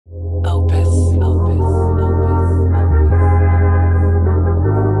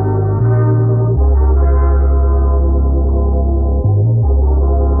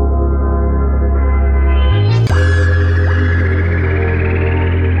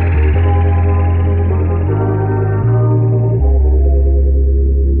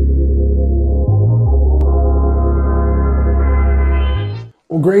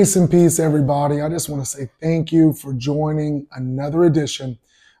Grace and peace, everybody. I just want to say thank you for joining another edition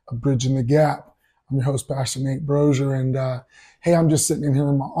of Bridging the Gap. I'm your host, Pastor Nate Brozier, and hey, I'm just sitting in here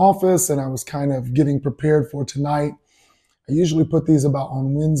in my office, and I was kind of getting prepared for tonight. I usually put these about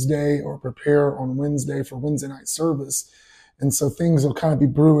on Wednesday or prepare on Wednesday for Wednesday night service, and so things will kind of be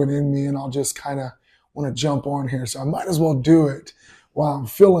brewing in me, and I'll just kind of want to jump on here. So I might as well do it while I'm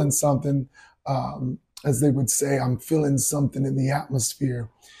feeling something. As they would say, I'm feeling something in the atmosphere,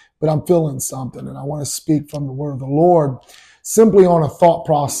 but I'm feeling something. And I want to speak from the word of the Lord simply on a thought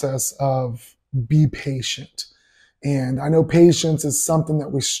process of be patient. And I know patience is something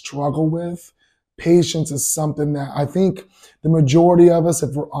that we struggle with. Patience is something that I think the majority of us,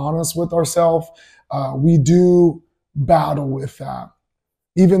 if we're honest with ourselves, we do battle with that.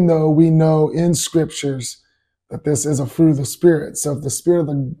 Even though we know in scriptures that this is a fruit of the Spirit. So if the Spirit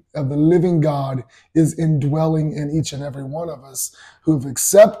of the living God is indwelling in each and every one of us who've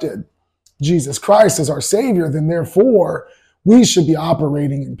accepted Jesus Christ as our Savior, then therefore we should be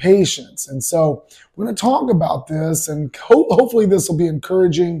operating in patience. And so we're going to talk about this, and hopefully this will be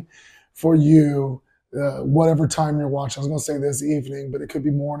encouraging for you, whatever time you're watching. I was going to say this evening, but it could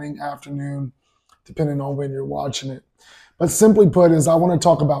be morning, afternoon, depending on when you're watching it. But simply put is I want to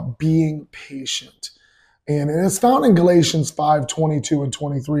talk about being patient. And it's found in Galatians 5:22 and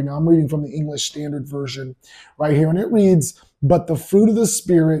 23. Now I'm reading from the English Standard Version right here. And it reads, "But the fruit of the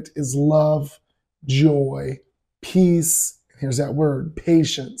Spirit is love, joy, peace," here's that word,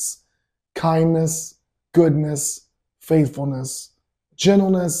 patience, kindness, goodness, faithfulness,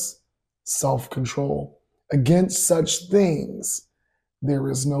 gentleness, self-control. Against such things there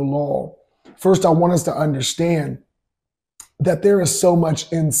is no law. First, I want us to understand that there is so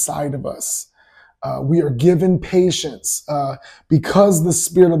much inside of us. We are given patience because the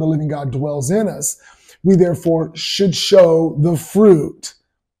Spirit of the living God dwells in us. We therefore should show the fruit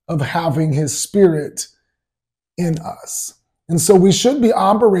of having His Spirit in us. And so we should be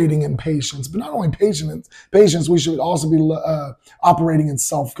operating in patience, but not only patience, we should also be operating in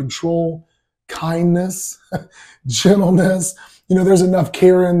self-control, kindness, gentleness. You know, there's enough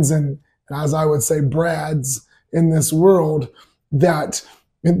Karens and as I would say, Brads in this world that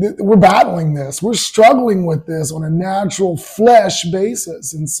we're battling this. We're struggling with this on a natural flesh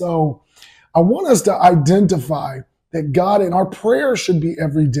basis. And so I want us to identify that God, and our prayer should be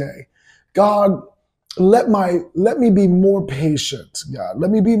every day, God, let me be more patient, God. Let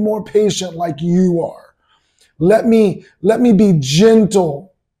me be more patient like you are. Let me be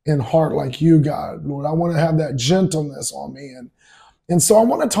gentle in heart like you, God. Lord, I want to have that gentleness on me. And so I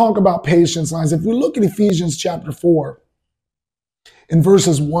want to talk about patience lines. If we look at Ephesians chapter 4, in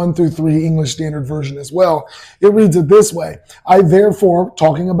verses 1 through 3, English Standard Version as well, it reads it this way. "I therefore,"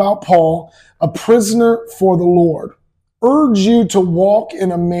 talking about Paul, "a prisoner for the Lord, urge you to walk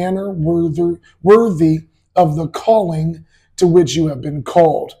in a manner worthy of the calling to which you have been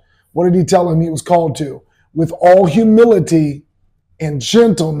called." What did he tell him he was called to? "With all humility and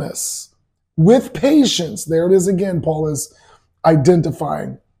gentleness, with patience," there it is again, Paul is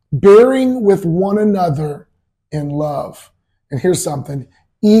identifying, "bearing with one another in love." And here's something,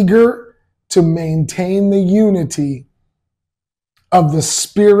 "eager to maintain the unity of the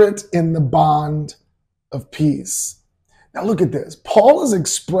Spirit in the bond of peace." Now look at this. Paul is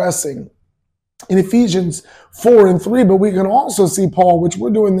expressing in Ephesians 4 and 3, but we can also see Paul, which we're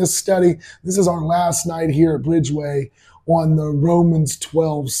doing this study. This is our last night here at Bridgeway on the Romans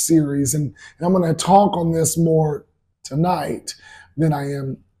 12 series. And I'm going to talk on this more tonight than I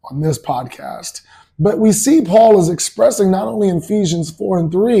am on this podcast. But we see Paul is expressing not only in Ephesians 4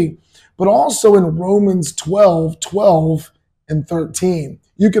 and 3, but also in Romans 12 and 13.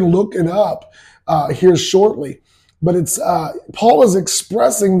 You can look it up here shortly. But it's Paul is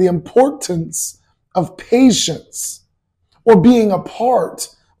expressing the importance of patience or being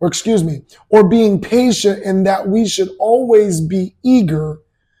being patient, in that we should always be eager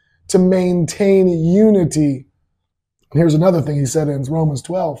to maintain unity. And here's another thing he said in Romans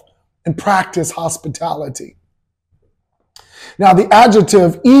 12. "And practice hospitality." Now, the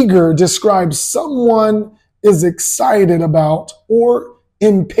adjective eager describes someone is excited about or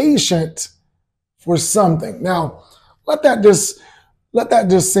impatient for something. Now, let that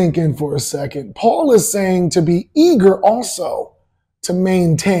just sink in for a second. Paul is saying to be eager also to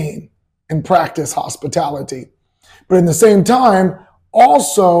maintain and practice hospitality. But in the same time,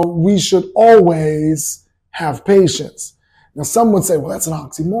 also we should always have patience. Now, some would say, well, that's an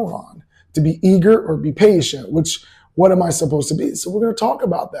oxymoron, to be eager or be patient, what am I supposed to be? So we're going to talk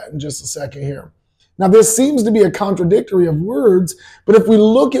about that in just a second here. Now, this seems to be a contradictory of words, but if we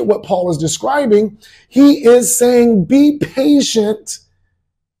look at what Paul is describing, he is saying, be patient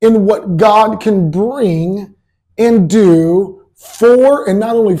in what God can bring and do for, and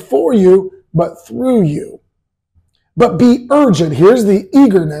not only for you, but through you. But be urgent. Here's the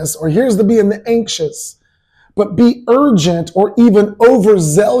eagerness, or here's the being the anxious. But be urgent or even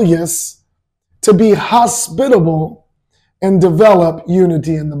overzealous to be hospitable and develop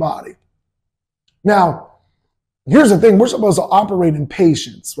unity in the body. Now, here's the thing. We're supposed to operate in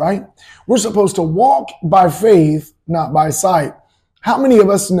patience, right? We're supposed to walk by faith, not by sight. How many of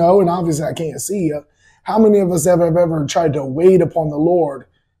us know, and obviously I can't see you, how many of us have ever tried to wait upon the Lord,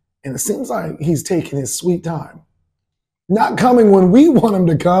 and it seems like he's taking his sweet time, not coming when we want him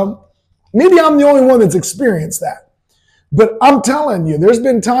to come. Maybe I'm the only one that's experienced that. But I'm telling you, there's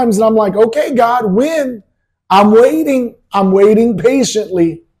been times that I'm like, okay, God, when? I'm waiting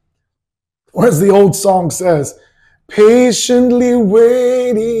patiently. Or as the old song says, patiently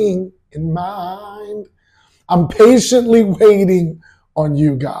waiting in mind. I'm patiently waiting on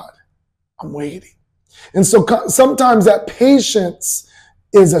you, God. I'm waiting. And so sometimes that patience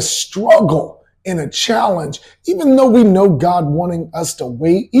is a struggle and a challenge, even though we know God wanting us to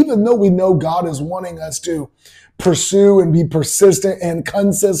wait, even though we know God is wanting us to pursue and be persistent and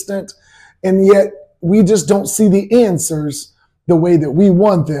consistent, and yet we just don't see the answers the way that we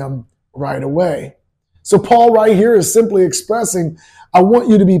want them right away. So Paul right here is simply expressing, I want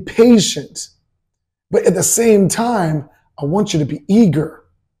you to be patient, but at the same time, I want you to be eager.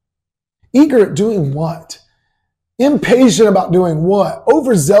 Eager at doing what? Impatient about doing what?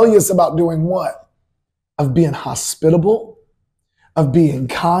 Overzealous about doing what? Of being hospitable, of being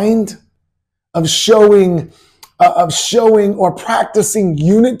kind, of showing or practicing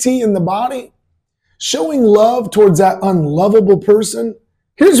unity in the body, showing love towards that unlovable person.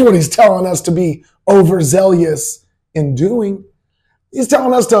 Here's what he's telling us to be overzealous in doing. He's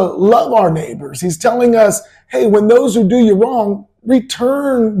telling us to love our neighbors. He's telling us, hey, when those who do you wrong,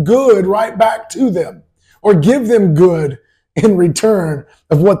 return good right back to them, or give them good in return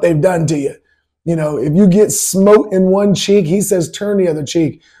of what they've done to you. You know, if you get smote in one cheek, he says, turn the other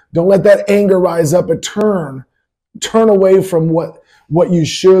cheek. Don't let that anger rise up, but turn away from what you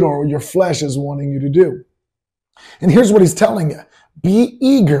should or your flesh is wanting you to do. And here's what he's telling you. Be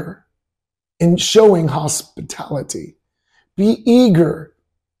eager in showing hospitality. Be eager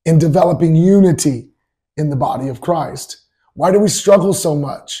in developing unity in the body of Christ. Why do we struggle so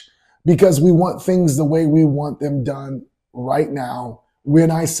much? Because we want things the way we want them done right now.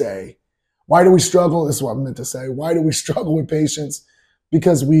 When I say, why do we struggle? This is what I meant to say. Why do we struggle with patience?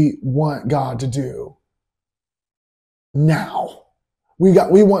 Because we want God to do now.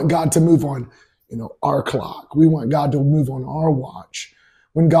 We want God to move on, our clock. We want God to move on our watch.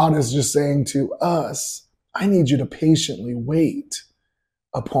 When God is just saying to us, I need you to patiently wait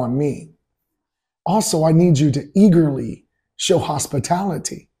upon me. Also, I need you to eagerly show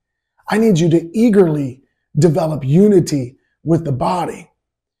hospitality. I need you to eagerly develop unity with the body.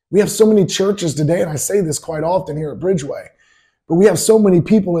 We have so many churches today, and I say this quite often here at Bridgeway, but we have so many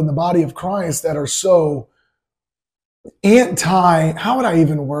people in the body of Christ that are so how would I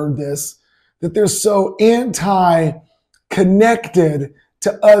even word this? That they're so anti-connected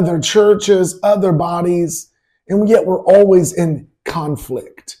to other churches, other bodies, and yet we're always in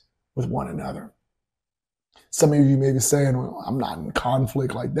conflict with one another. Some of you may be saying, well, I'm not in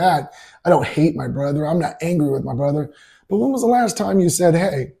conflict like that. I don't hate my brother. I'm not angry with my brother. But when was the last time you said,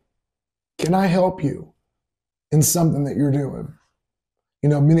 hey, can I help you in something that you're doing?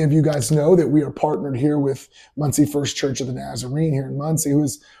 Many of you guys know that we are partnered here with Muncie First Church of the Nazarene here in Muncie.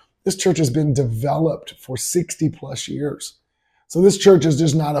 This church has been developed for 60 plus years. So this church is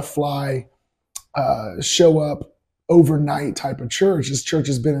just not a fly, show up overnight type of church. This church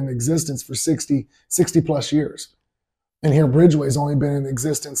has been in existence for 60 plus years. And here Bridgeway has only been in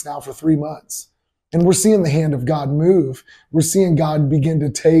existence now for 3 months. And we're seeing the hand of God move. We're seeing God begin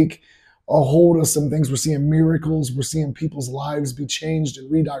to take a hold of some things. We're seeing miracles. We're seeing people's lives be changed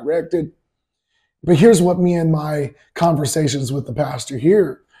and redirected. But here's what me and my conversations with the pastor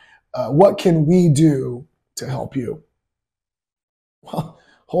here, what can we do to help you? Well,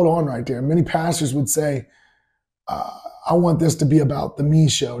 hold on right there. Many pastors would say, I want this to be about the me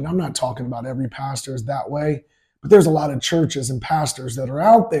show. And I'm not talking about every pastor is that way, but there's a lot of churches and pastors that are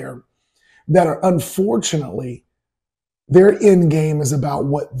out there that are, unfortunately, their end game is about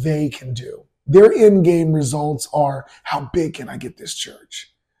what they can do. Their end game results are, how big can I get this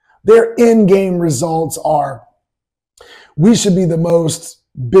church? Their end game results are, we should be the most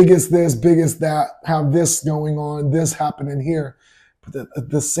biggest this, biggest that, have this going on, this happening here. But at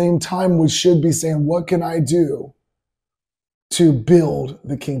the same time, we should be saying, what can I do to build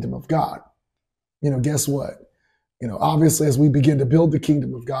the kingdom of God? Guess what? Obviously, as we begin to build the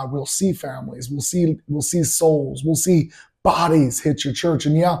kingdom of God, we'll see families, we'll see souls, we'll see bodies hit your church.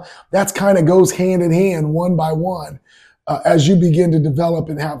 And yeah, that's kind of goes hand in hand, one by one. As you begin to develop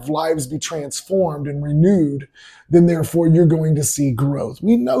and have lives be transformed and renewed, then therefore you're going to see growth.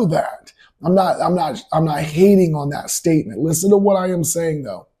 We know that. I'm not hating on that statement. Listen to what I am saying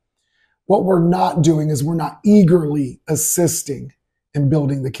though. What we're not doing is we're not eagerly assisting in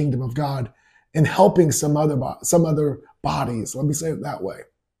building the kingdom of God and helping some other bodies. Let me say it that way.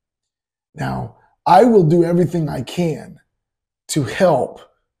 Now, I will do everything I can to help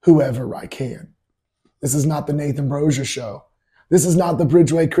whoever I can. This is not the Nathan Brozier show. This is not the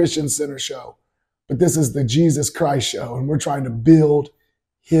Bridgeway Christian Center show, but this is the Jesus Christ show. And we're trying to build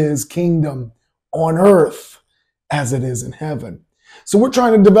his kingdom on earth as it is in heaven. So we're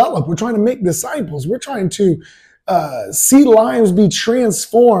trying to develop, we're trying to make disciples. We're trying to see lives be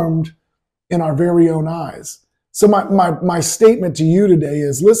transformed in our very own eyes. So my statement to you today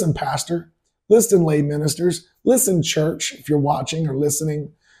is, listen, pastor, listen, lay ministers, listen, church, if you're watching or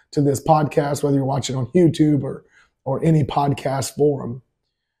listening to this podcast, whether you're watching on YouTube or any podcast forum.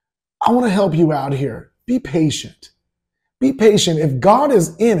 I want to help you out here. Be patient. Be patient. If God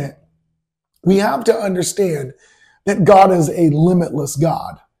is in it, we have to understand that God is a limitless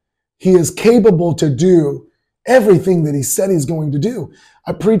God. He is capable to do everything that he said he's going to do.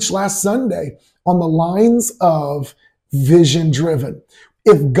 I preached last Sunday on the lines of vision driven.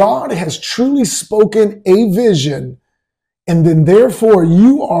 If God has truly spoken a vision, and then therefore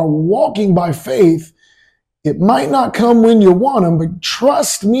you are walking by faith, it might not come when you want him, but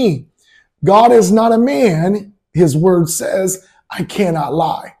trust me, God is not a man. His word says, I cannot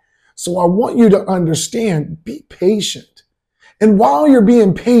lie. So I want you to understand, be patient. And while you're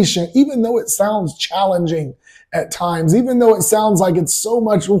being patient, even though it sounds challenging at times, even though it sounds like it's so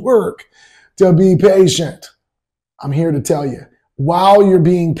much work to be patient, I'm here to tell you, while you're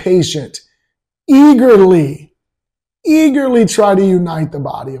being patient, eagerly try to unite the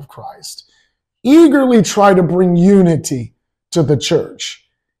body of Christ. Eagerly try to bring unity to the church.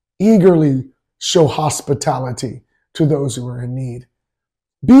 Eagerly show hospitality to those who are in need.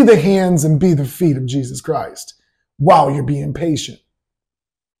 Be the hands and be the feet of Jesus Christ while you're being patient.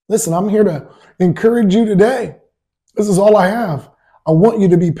 Listen, I'm here to encourage you today. This is all I have. I want you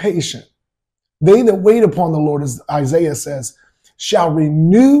to be patient. They that wait upon the Lord, as Isaiah says, shall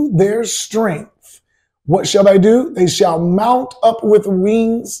renew their strength. What shall they do? They shall mount up with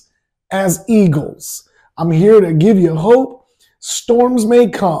wings as eagles. I'm here to give you hope. Storms may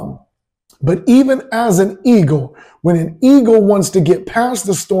come, but even as an eagle, when an eagle wants to get past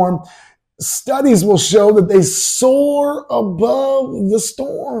the storm, studies will show that they soar above the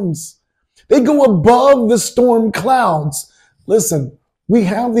storms. They go above the storm clouds. Listen, we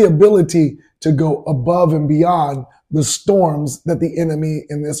have the ability to go above and beyond the storms that the enemy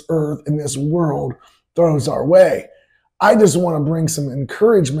in this earth, in this world, throws our way. I just want to bring some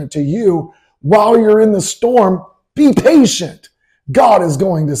encouragement to you. While you're in the storm, be patient. God is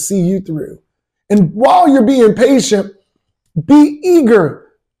going to see you through. And while you're being patient, be eager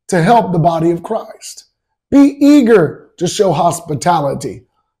to help the body of Christ. Be eager to show hospitality.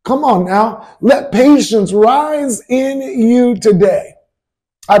 Come on now. Let patience rise in you today.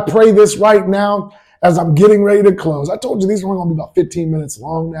 I pray this right now as I'm getting ready to close. I told you these are only going to be about 15 minutes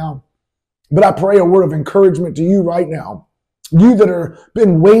long now. But I pray a word of encouragement to you right now. You that are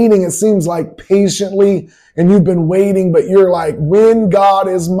been waiting, it seems like patiently, and you've been waiting, but you're like, when God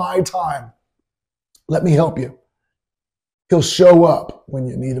is my time, let me help you. He'll show up when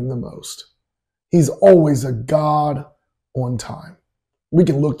you need him the most. He's always a God on time. We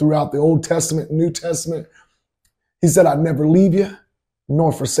can look throughout the Old Testament, New Testament. He said, I'd never leave you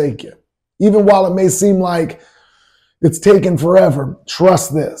nor forsake you. Even while it may seem like it's taken forever,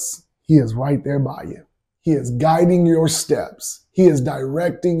 trust this. He is right there by you. He is guiding your steps. He is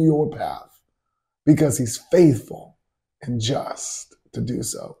directing your path because he's faithful and just to do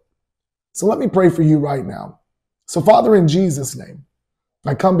so. So let me pray for you right now. So Father, in Jesus' name,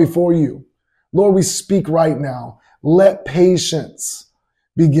 I come before you. Lord, we speak right now. Let patience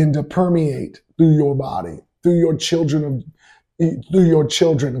begin to permeate through your body, through your children,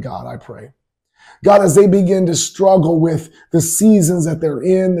 God, I pray. God, as they begin to struggle with the seasons that they're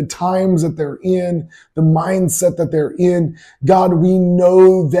in, the times that they're in, the mindset that they're in, God, we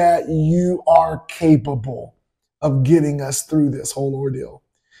know that you are capable of getting us through this whole ordeal.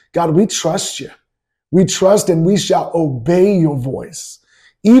 God, we trust you. We trust and we shall obey your voice.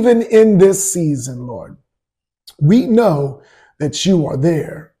 Even in this season, Lord, we know that you are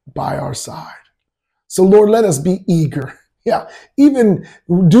there by our side. So Lord, let us be eager. Yeah, even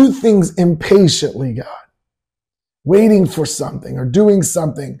do things impatiently, God. waiting for something or doing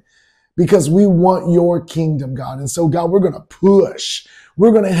something because we want your kingdom, God. And so, God, we're going to push.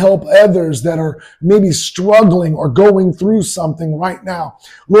 We're going to help others that are maybe struggling or going through something right now.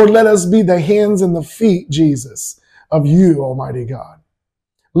 Lord, let us be the hands and the feet, Jesus, of you, Almighty God.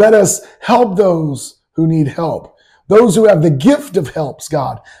 Let us help those who need help. Those who have the gift of helps,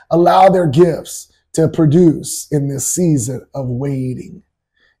 God, allow their gifts to produce in this season of waiting,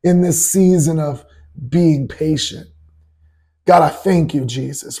 in this season of being patient. God, I thank you,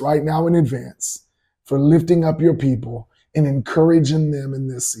 Jesus, right now in advance for lifting up your people and encouraging them in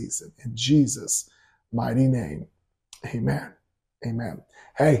this season. In Jesus' mighty name, amen. Amen.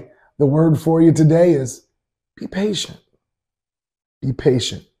 Hey, the word for you today is be patient. Be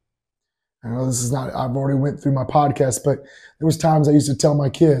patient. I know this is not, I've already went through my podcast, but there was times I used to tell my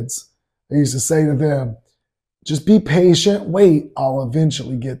kids, I used to say to them, just be patient, wait, I'll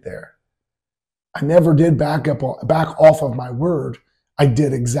eventually get there. I never did back off of my word. I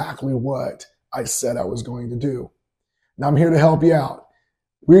did exactly what I said I was going to do. Now I'm here to help you out.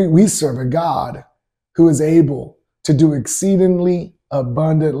 We serve a God who is able to do exceedingly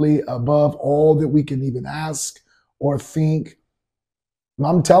abundantly above all that we can even ask or think.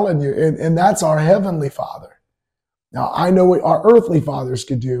 I'm telling you, and that's our heavenly Father. Now, I know what our earthly fathers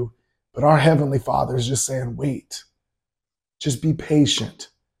could do, but our heavenly Father is just saying, wait, just be patient.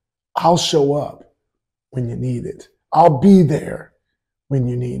 I'll show up when you need it. I'll be there when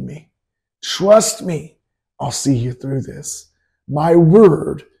you need me. Trust me, I'll see you through this. My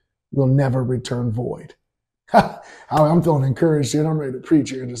word will never return void. I'm feeling encouraged here. I'm ready to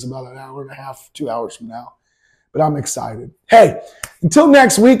preach here in just about an hour and a half, 2 hours from now. But I'm excited. Hey, until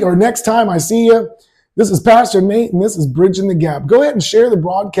next week or next time I see you, this is Pastor Nate and this is Bridging the Gap. Go ahead and share the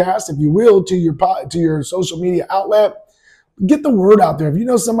broadcast, if you will, to your social media outlet. Get the word out there. If you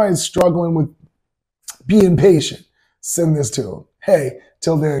know somebody's struggling with being patient, send this to them. Hey,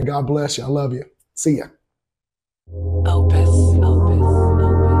 till then, God bless you. I love you. See ya. Opus.